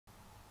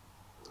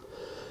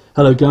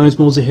Hello guys,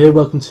 Mullsy here,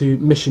 welcome to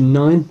Mission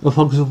 9 of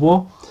Hogs of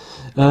War.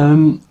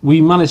 We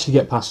managed to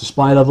get past the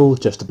spy level,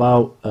 just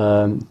about.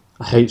 I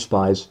hate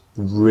spies,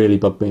 they really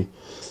bug me.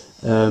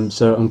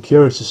 So I'm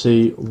curious to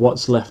see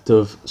what's left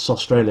of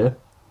Australia.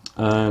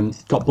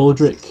 Got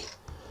Baldric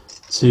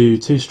to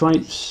 2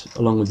 stripes,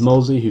 along with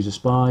Mullsy, who's a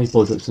spy,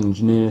 Baldric's an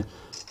engineer,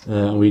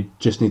 and we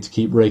just need to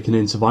keep raking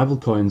in survival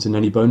coins and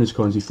any bonus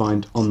coins we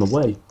find on the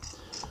way.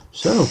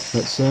 So,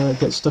 let's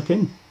get stuck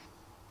in.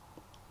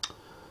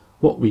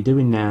 What are we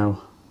doing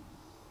now?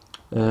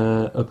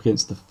 Up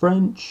against the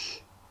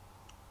French.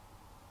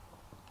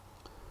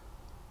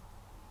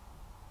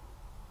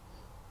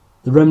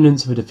 The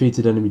remnants of a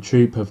defeated enemy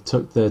troop have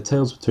tucked their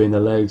tails between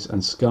their legs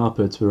and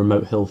scarpered to a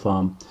remote hill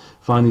farm.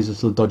 Find these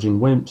little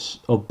dodging wimps,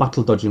 or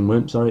battle dodging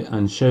wimps, sorry,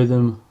 and show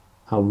them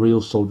how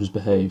real soldiers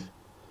behave.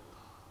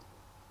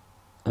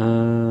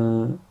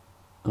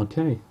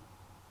 Okay.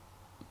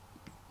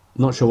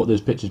 Not sure what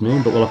those pictures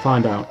mean, but we'll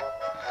find out.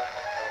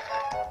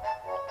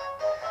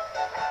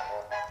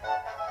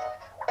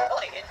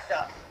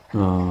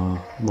 Ah,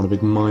 what a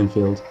big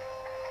minefield.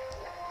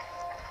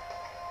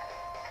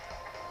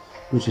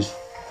 Which is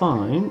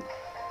fine,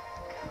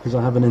 because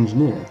I have an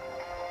engineer.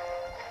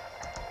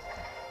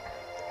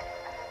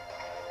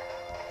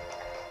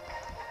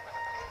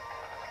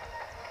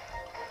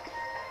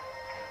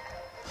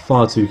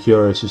 Far too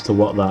curious as to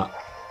what that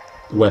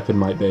weapon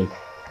might be.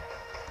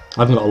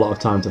 I haven't got a lot of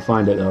time to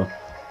find it though,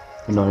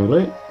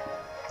 annoyingly.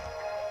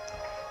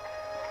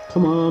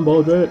 Come on,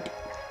 Baldric.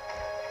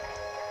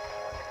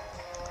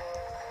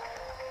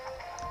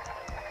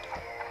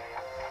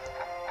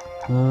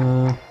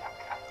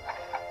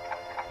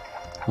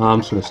 I'm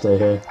just going to stay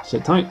here.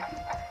 Sit tight.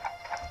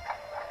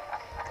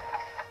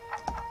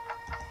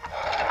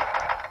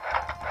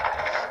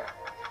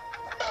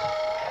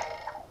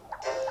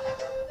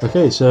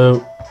 Okay,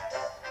 so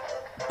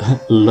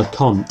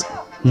LeConte.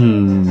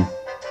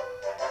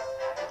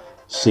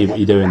 See what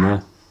you're doing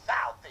there.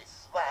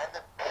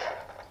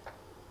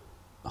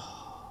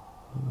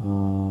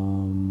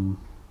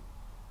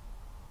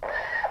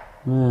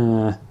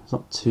 It's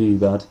not too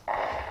bad.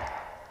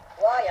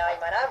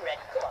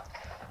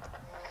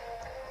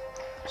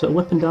 Is that a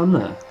weapon down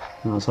there?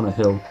 No, it's on a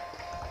hill.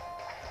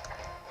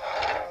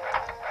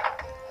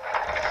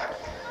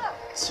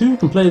 2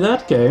 can play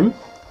that game.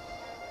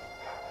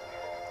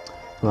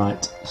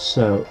 Right,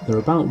 so they're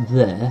about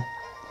there.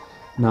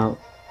 Now,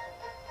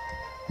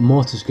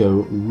 mortars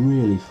go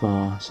really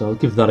far, so I'll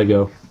give that a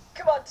go.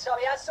 Come on,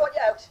 Tommy, I'll sort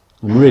you out.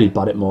 I'm really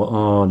bad at mortars.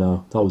 Oh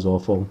no, that was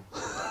awful.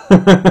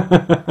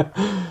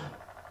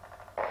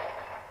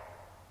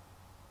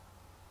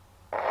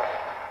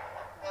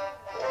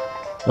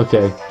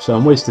 Okay, so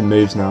I'm wasting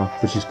moves now,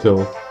 which is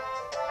cool.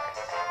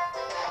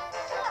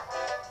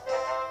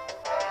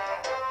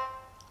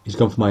 He's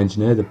gone for my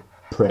engineer, the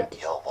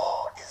prick. Your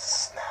war is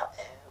snout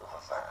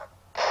over.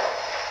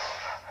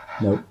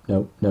 No.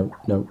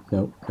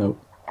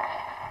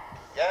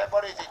 Yeah,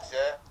 what is it,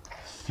 sir?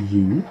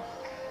 Phew.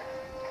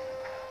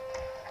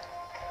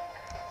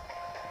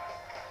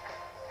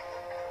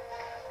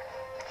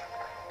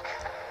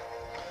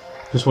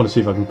 Just want to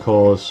see if I can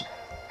cause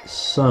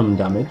some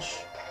damage.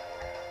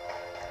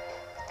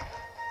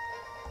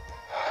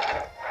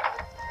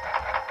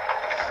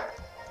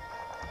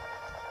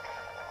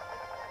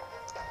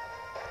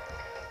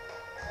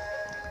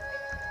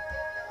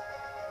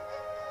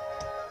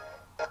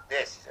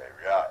 This is a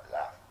right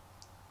laugh.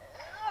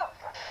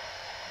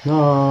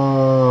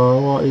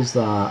 No, what is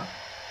that?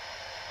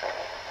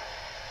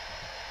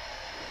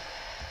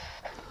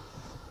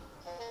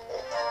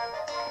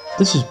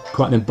 This is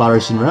quite an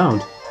embarrassing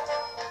round.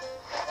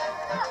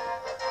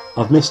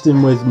 I've missed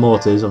him with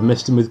mortars, I've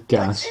missed him with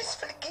gas.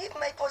 Just give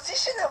my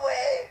position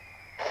away.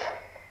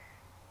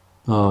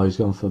 Oh, he's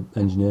gone for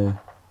engineer.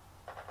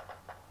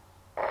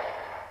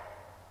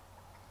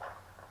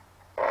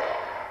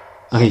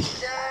 I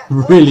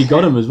really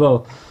got him as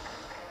well.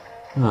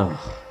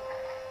 Oh.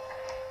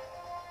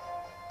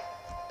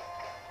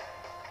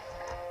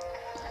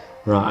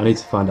 Right, I need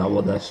to find out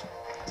what this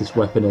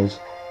weapon is.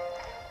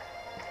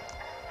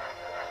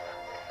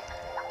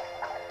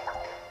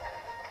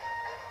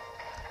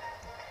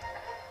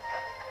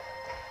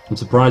 I'm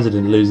surprised I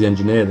didn't lose the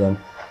engineer then.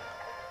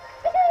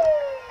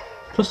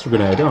 Cluster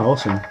grenade, oh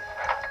awesome.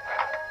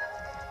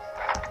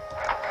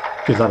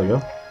 Give that a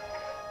go.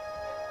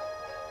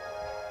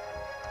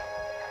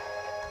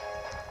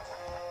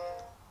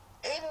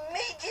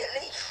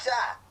 Immediately, sir.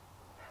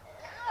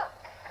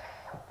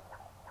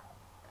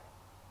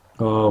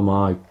 Oh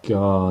my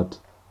god.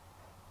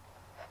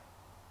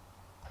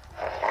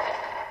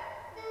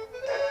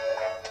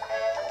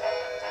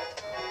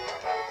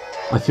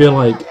 I feel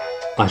like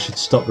I should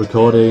stop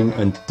recording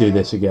and do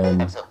this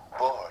again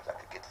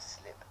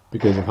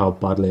because of how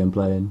badly I'm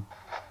playing.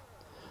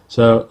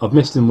 So I've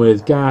missed him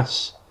with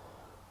gas,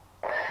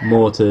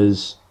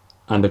 mortars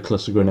and a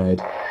cluster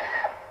grenade.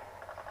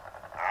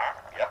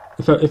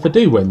 If I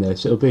do win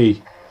this, it'll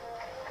be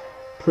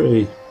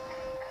pretty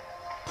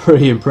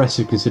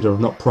impressive considering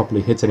I've not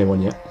properly hit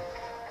anyone yet.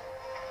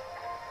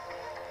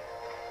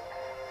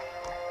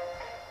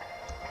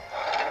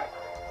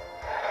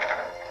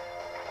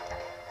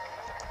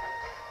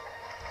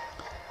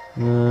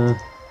 Yeah,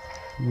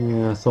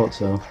 I thought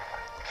so. Is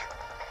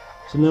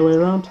there no way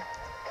around?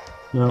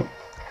 No.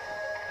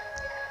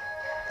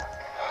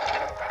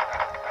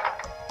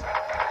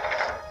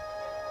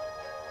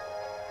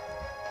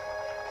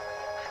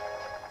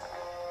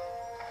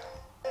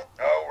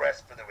 No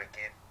rest for the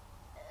wicked.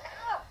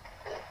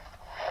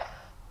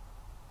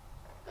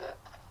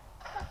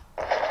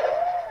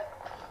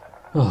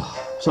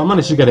 Oh, so I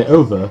managed to get it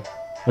over.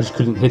 I just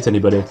couldn't hit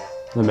anybody.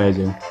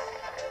 Amazing.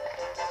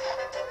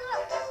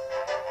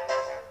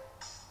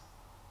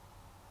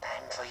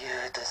 Time for you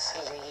to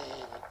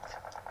sleep.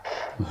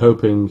 I'm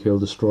hoping he'll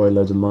destroy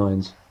loads of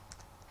mines.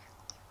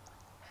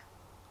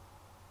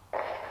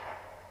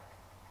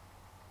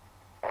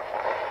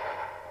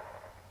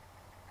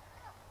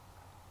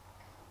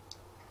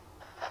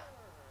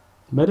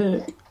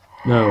 Medic?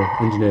 No,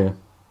 engineer.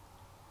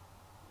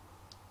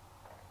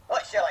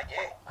 What shall I do?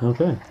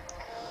 Okay.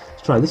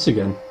 Let's try this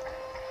again.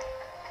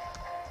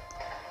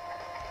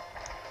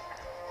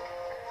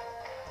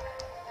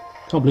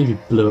 Can't believe he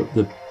blew up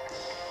the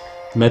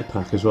med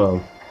pack as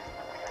well.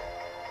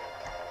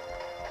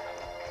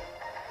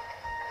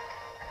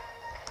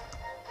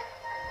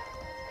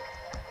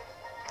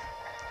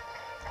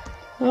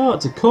 Oh,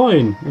 it's a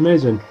coin!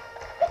 Amazing.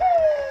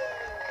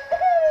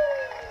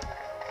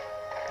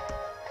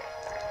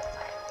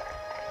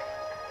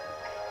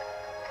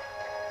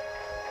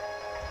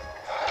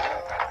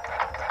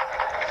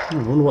 I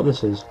wonder what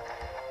this is.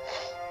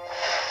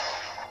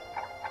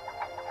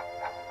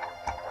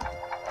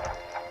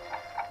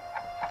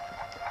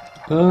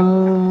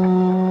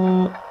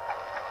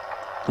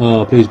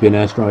 Oh, please be an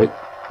airstrike.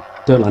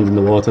 Don't land in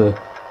the water.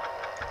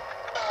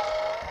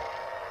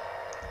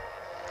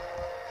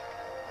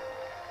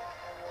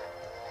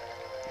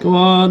 Go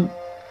on!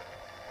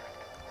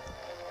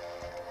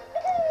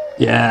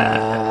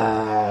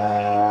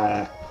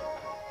 Yeah!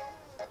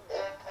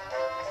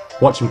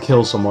 Watch him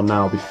kill someone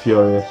now, I'll be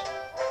furious.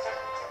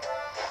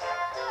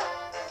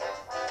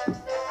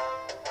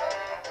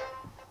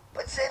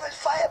 But they will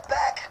fire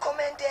back,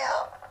 Commander.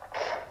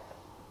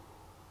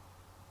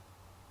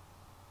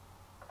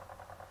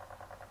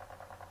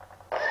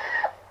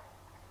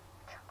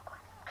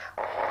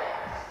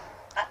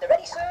 At the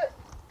ready, sir.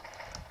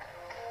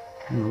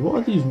 What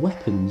are these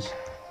weapons?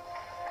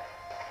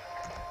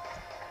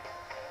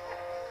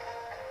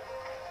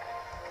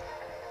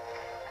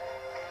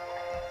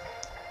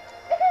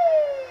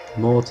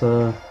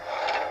 Mortar.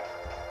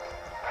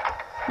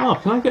 Oh,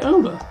 can I get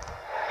over?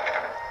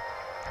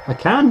 I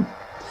can.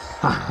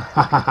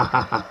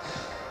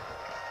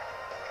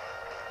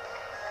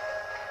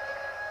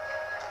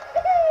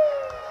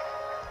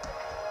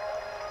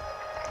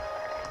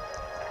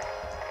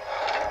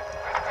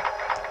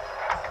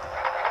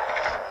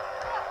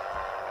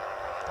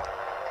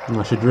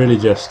 I should really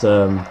just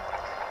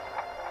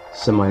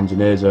send my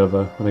engineers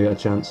over when I get a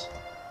chance.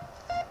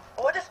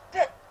 Orders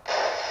dead.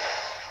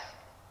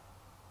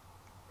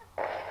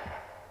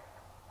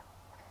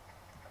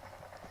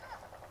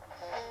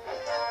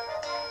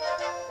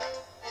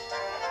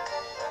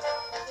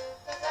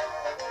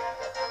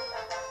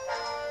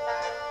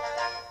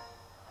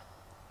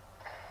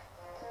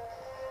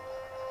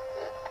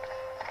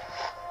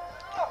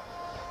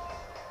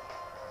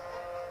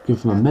 Good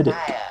for my medic.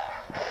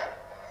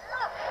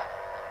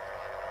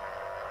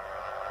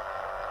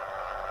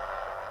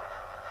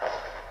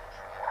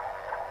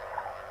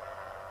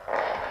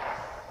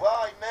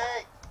 Why,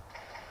 mate?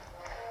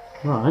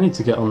 Right, I need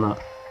to get on that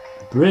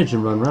bridge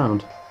and run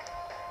round.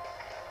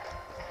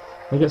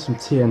 If I get some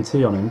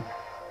TNT on him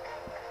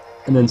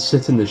and then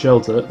sit in the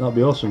shelter, that'd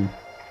be awesome.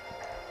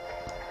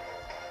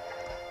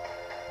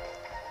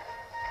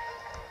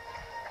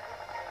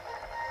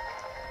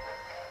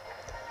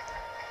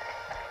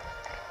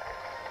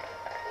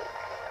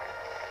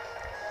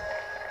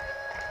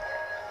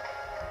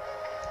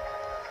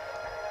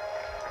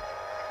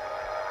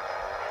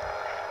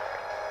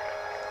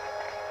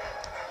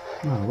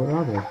 Oh, where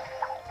are they?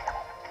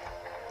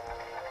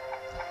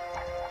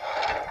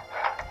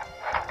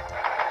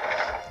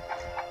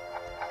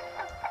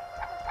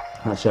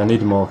 Actually, I need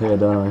them all here,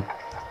 don't I?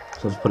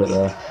 So I'll just put it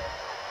there.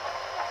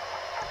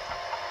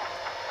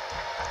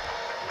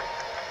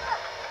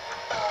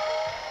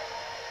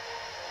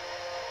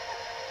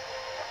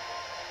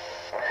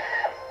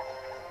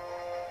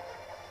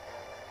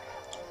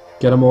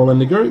 Get them all in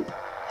the group.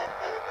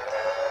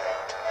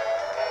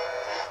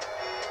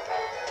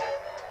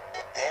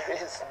 There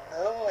is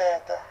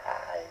nowhere to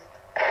hide.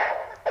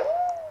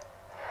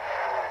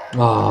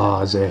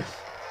 Ah, as if.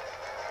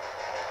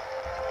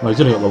 Well,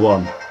 he's only got the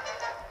one.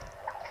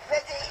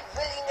 Ready,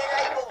 willing, and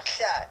able,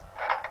 sir.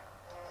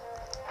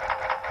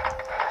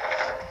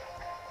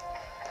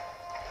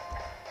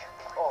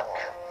 Oh,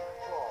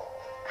 oh.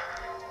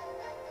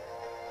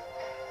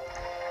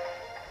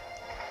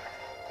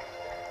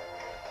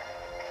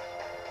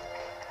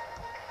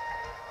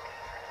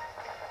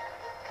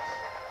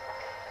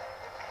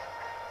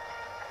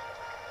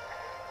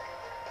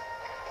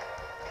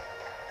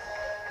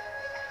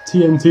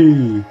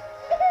 TNT.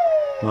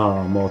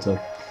 Ah, mortar.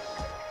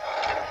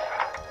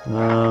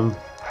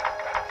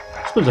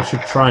 suppose I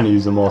should try and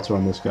use the mortar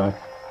on this guy.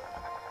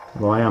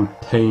 Although I am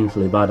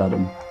painfully bad at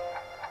him.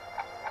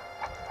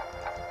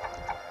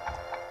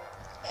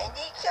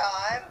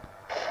 Anytime.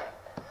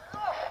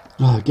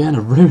 Oh, again,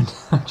 a rune.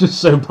 I'm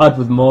just so bad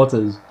with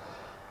mortars.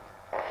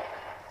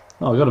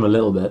 Oh, I got him a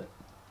little bit.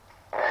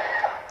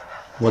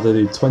 What did I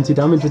do? 20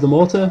 damage with the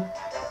mortar?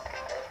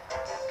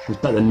 It's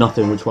better than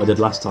nothing, which is what I did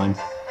last time.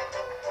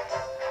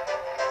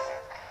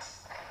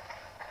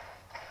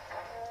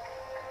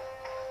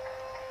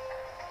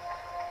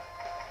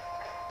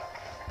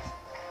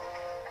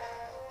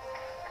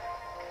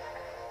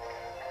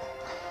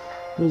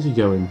 Where's he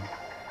going?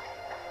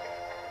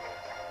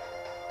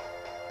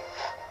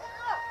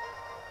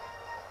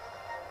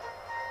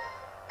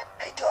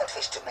 I don't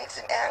wish to make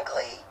them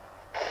angry.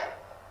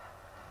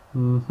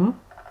 Mm-hmm.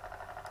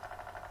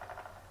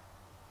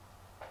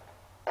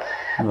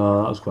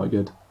 Oh, that was quite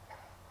good.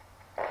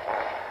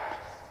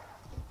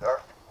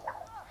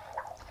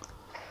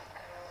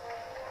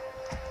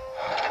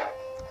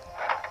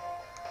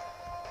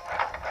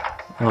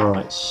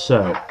 Alright,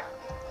 so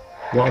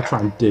what I'll try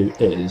and do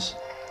is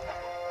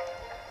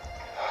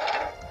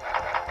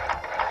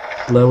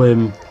blow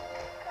him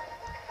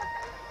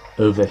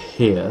over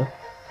here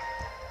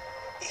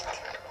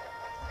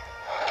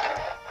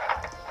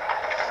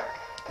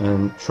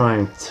and try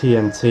and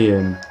TNT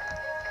him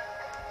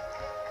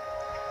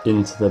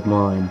into the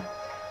mine.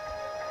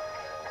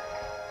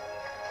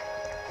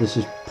 This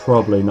is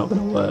probably not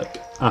going to work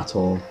at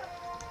all.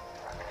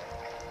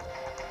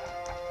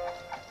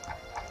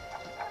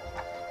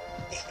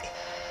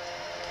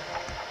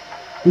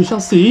 We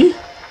shall see.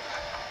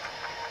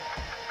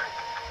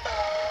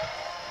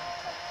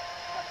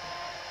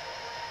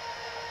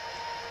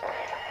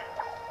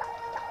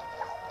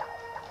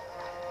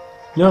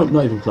 No,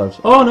 not even close.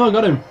 Oh no, I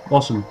got him.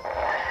 Awesome.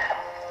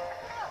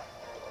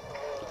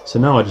 So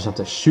now I just have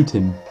to shoot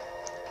him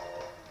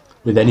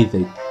with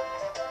anything.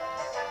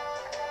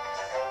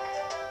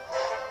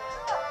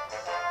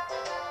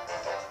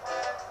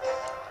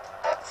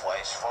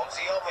 Voice from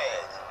the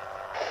overhead.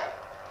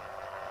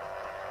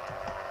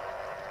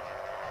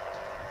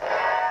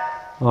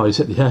 Oh, he's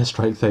hit the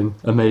airstrike thing.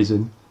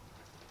 Amazing.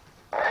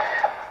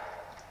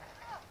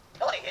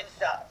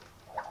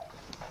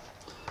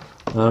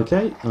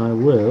 Okay, I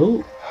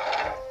will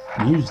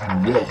use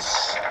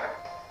this.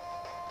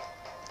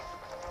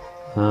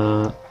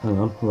 Hang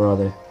on, where are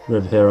they? They're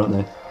over here, aren't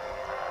they?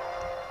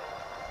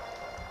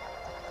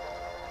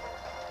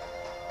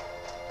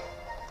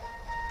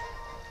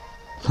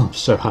 I'm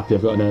so happy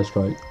I've got an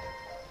airstrike.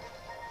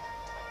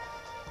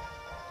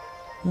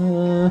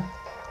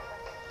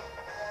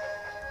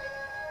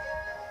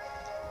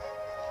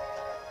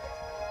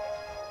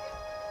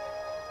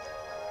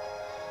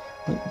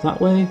 That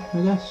way,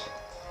 I guess?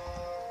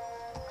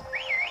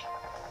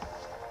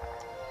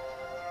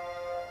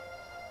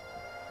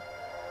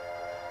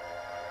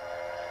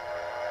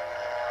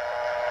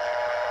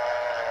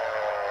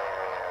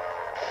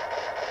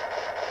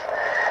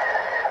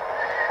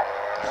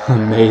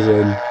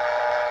 Amazing.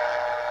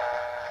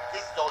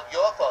 This is all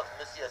your fault,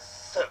 Monsieur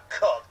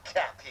so-called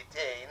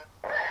Captain.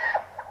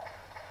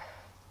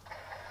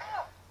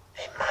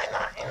 A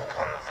minor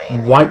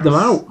inconvenience. Wipe them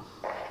out.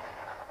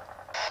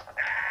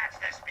 That's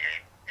the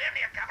spirit.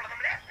 Only a couple of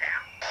them left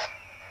now.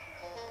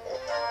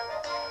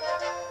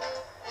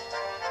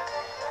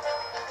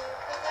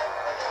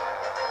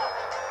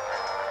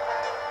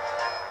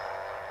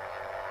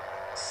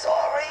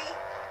 Sorry,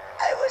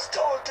 I was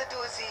told to do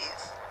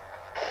this.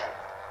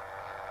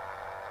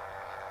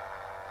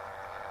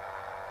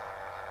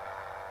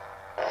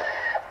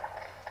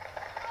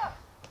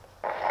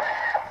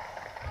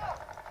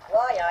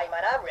 Aye,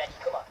 man, I'm ready.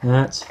 Come on.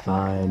 That's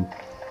fine.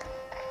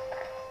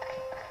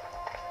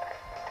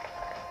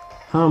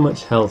 How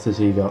much health has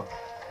he got?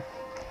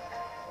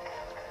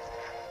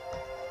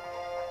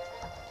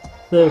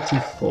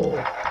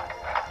 34.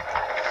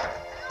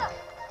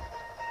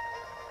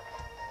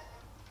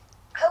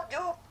 How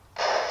do?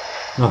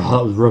 Oh,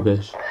 that was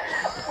rubbish.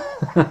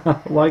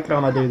 Why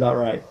can't I do that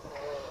right?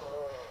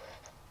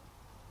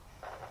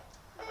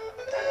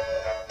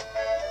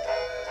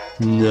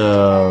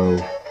 No.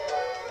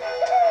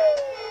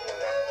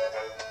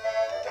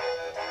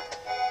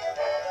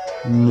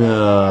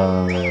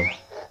 No.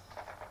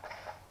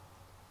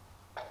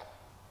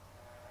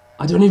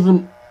 I don't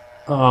even...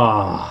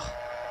 Ah.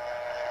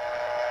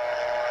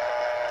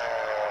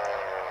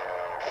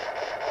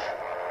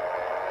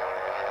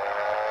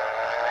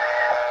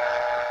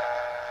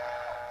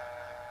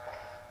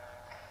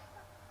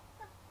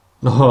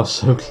 Oh,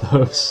 so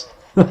close.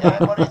 Right,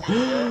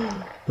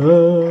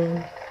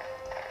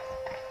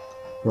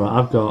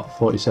 I've got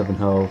 47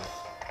 health.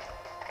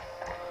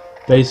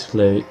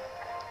 Basically,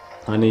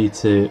 I need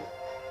to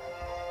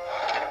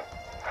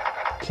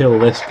kill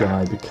this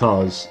guy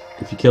because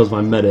if he kills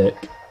my medic,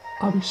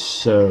 I'll be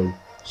so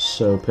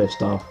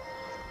pissed off.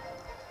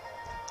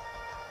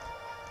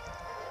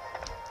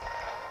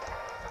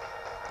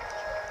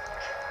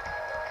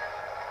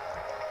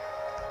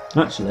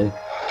 Actually,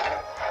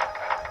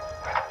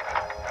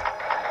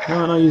 why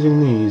aren't I using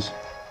these?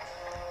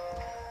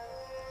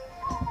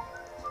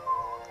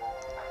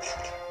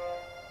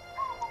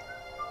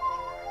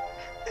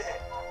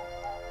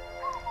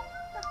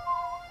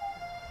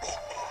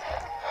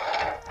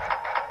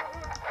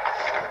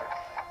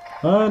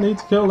 I need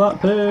to kill that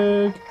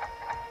pig.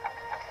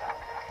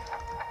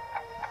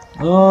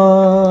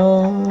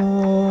 Oh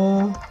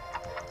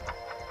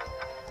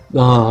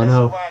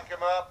no. Whack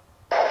him up.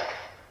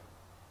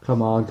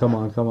 Come on, come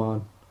on, come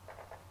on.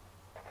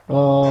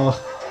 Oh.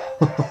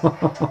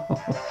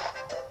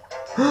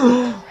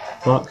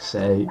 Fuck's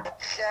sake.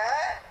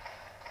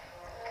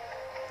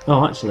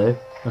 Oh, actually,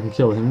 I can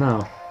kill him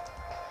now.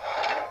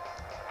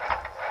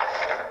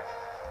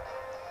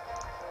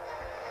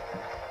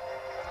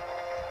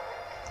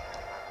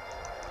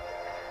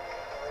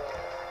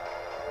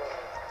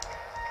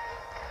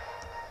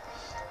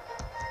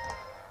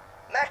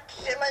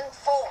 Maximum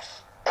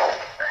force.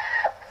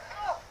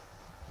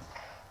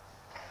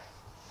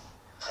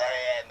 I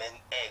am an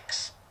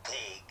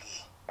ex-pig.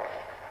 Oh,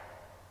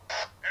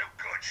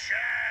 good show.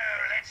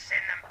 Let's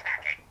send them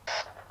packing.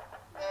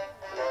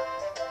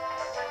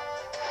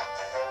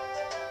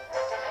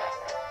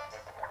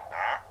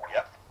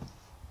 Yep.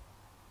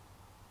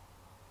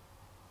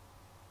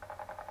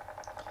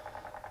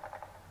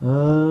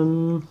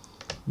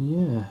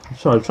 Yeah.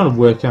 Sorry, I'm trying to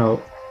work out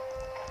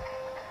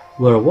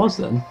where I was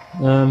then.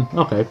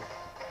 Okay.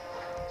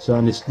 So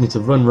I just need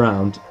to run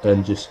round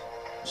and just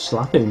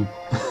slap him.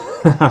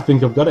 I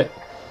think I've got it.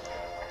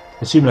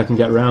 Assuming I can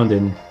get round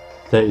in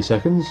 30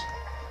 seconds.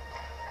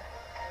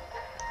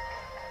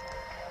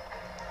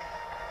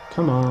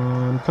 Come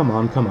on, come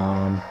on, come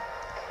on.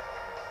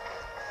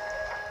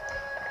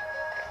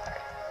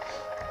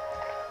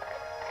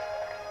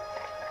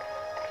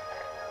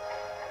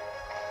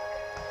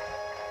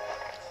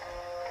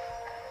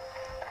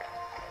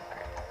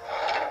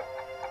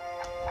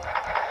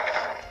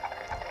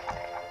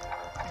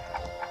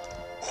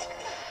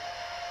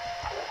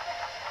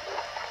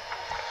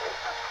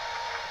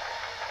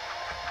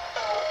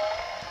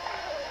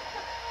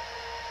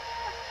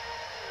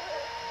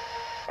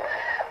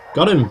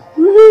 Got him!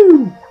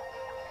 Woohoo!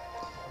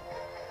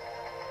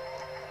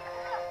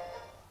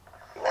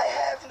 I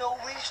have no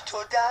wish to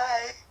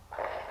die.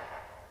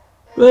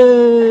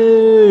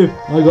 Woo!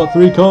 I got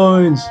 3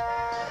 coins!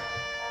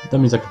 That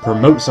means I can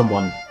promote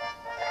someone.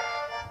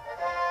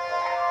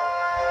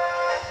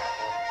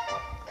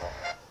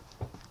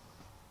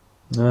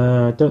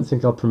 I don't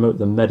think I'll promote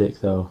the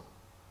medic though.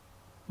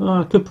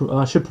 Oh,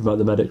 I should promote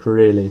the medic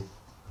really.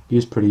 He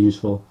is pretty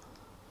useful.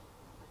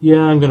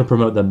 Yeah, I'm going to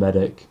promote the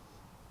medic.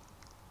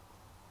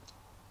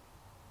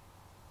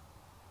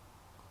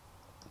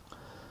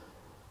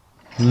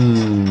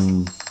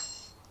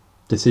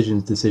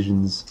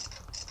 Decisions.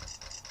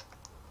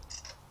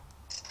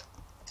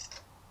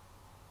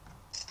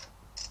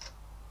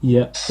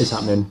 Yeah, it's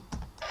happening.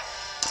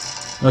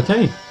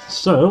 Okay,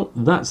 so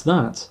that's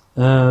that.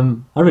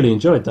 I really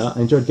enjoyed that. I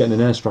enjoyed getting an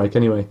airstrike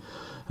anyway.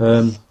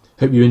 Hope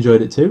you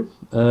enjoyed it too.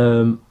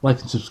 Like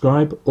and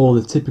subscribe, all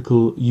the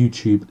typical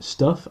YouTube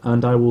stuff,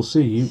 and I will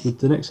see you with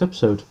the next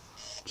episode.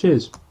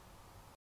 Cheers.